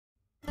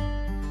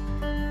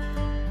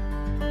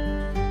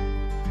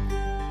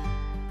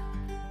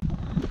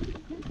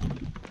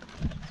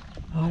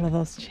All of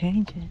those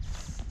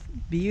changes.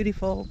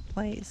 Beautiful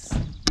place.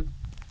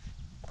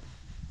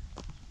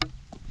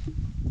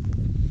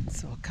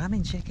 So come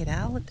and check it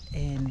out,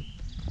 and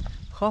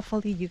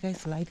hopefully you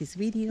guys like this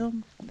video.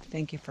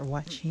 Thank you for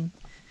watching.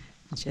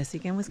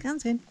 Jessica in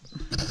Wisconsin.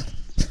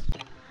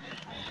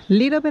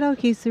 Little bit of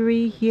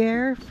history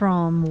here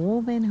from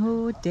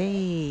Womanhood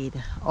Date.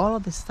 All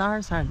of the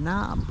stars are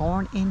not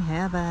born in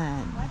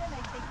heaven.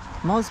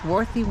 Most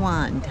worthy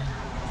one.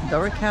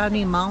 Door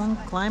County mountain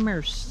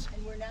climbers.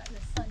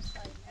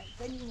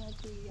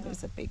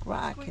 There's a big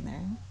rock in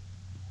there.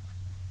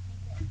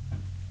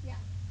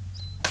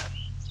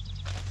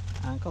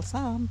 Uncle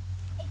Sam.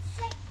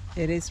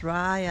 It is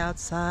right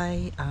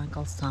outside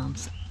Uncle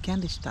Sam's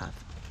candy shop.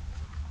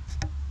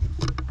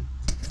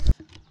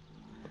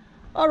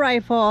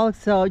 Alright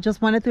folks, so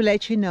just wanted to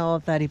let you know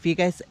that if you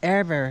guys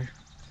ever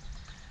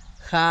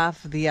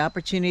have the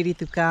opportunity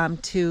to come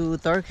to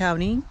Door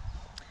County,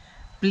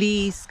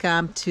 please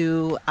come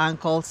to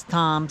Uncle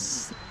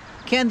Tom's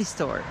candy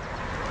store.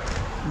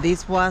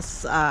 This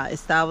was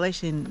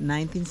established in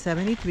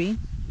 1973,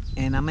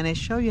 and I'm going to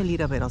show you a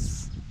little bit of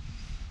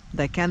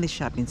the candy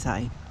shop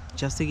inside,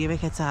 just to give a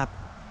heads up.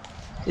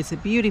 It's a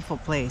beautiful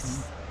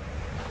place.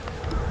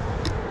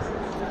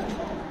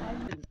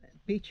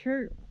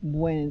 Picture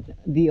when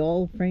the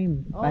old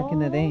frame back in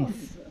the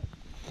days.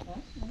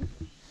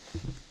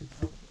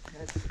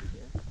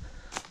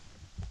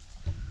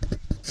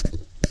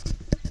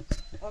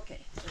 Okay,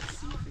 let's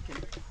see if we can.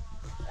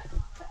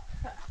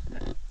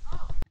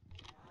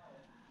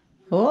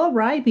 All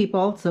right,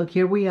 people. So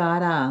here we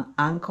are at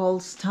Uncle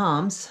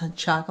Tom's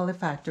Chocolate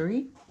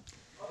Factory.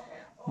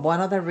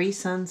 One of the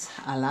reasons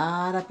a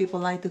lot of people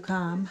like to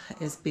come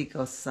is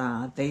because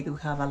they do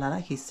have a lot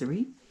of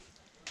history.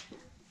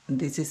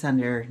 This is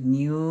under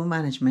new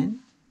management.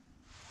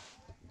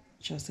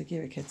 Just to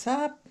give a heads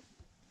up.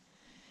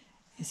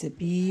 It's a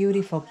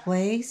beautiful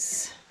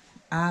place.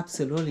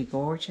 Absolutely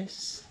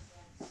gorgeous.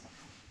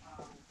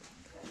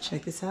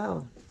 Check this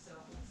out.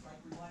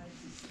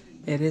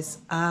 It is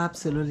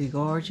absolutely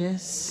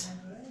gorgeous.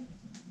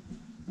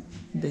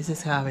 This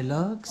is how it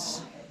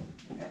looks.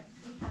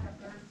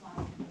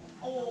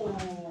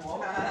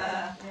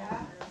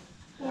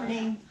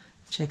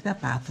 Check the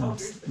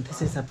bathrooms.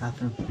 This is a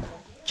bathroom.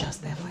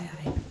 Just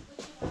FYI.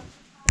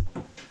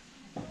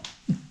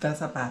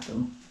 That's a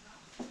bathroom.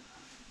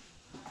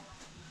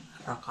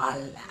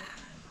 Rocola.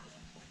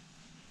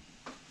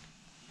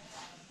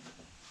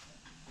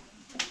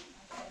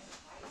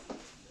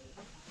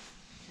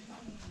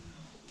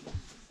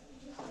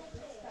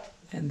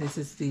 And this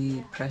is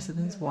the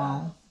president's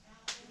wall.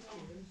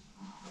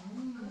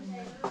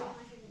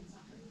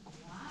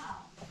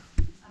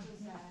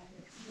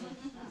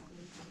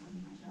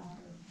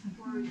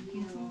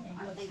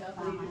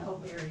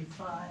 Very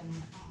fun.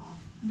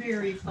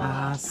 Very fun.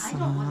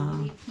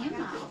 Awesome.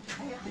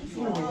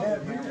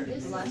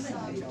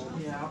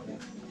 Yeah.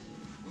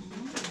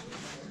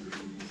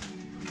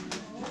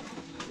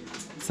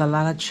 It's a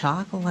lot of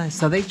chocolate.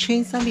 So they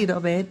changed a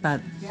little bit,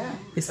 but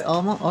it's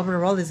almost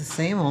overall it's the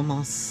same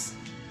almost.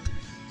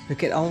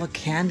 Look at all the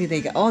candy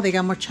they got. Oh, they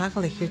got more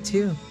chocolate here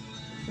too.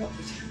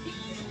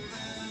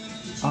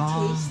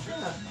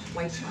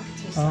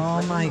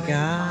 Oh my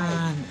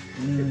God.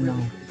 No.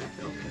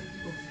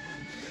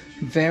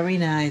 Very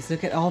nice.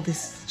 Look at all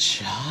this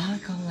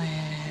chocolate.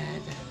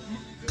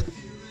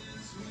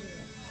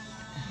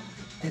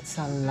 It's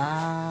a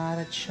lot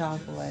of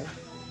chocolate.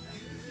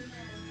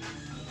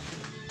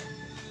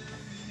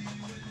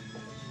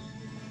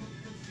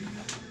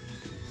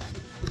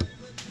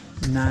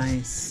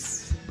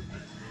 Nice.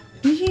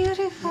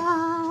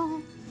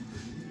 Beautiful.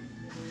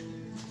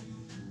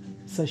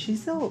 So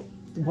she's still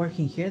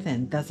working here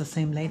then? That's the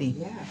same lady?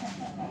 Yeah.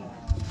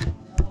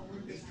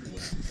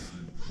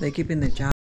 They keep in the job.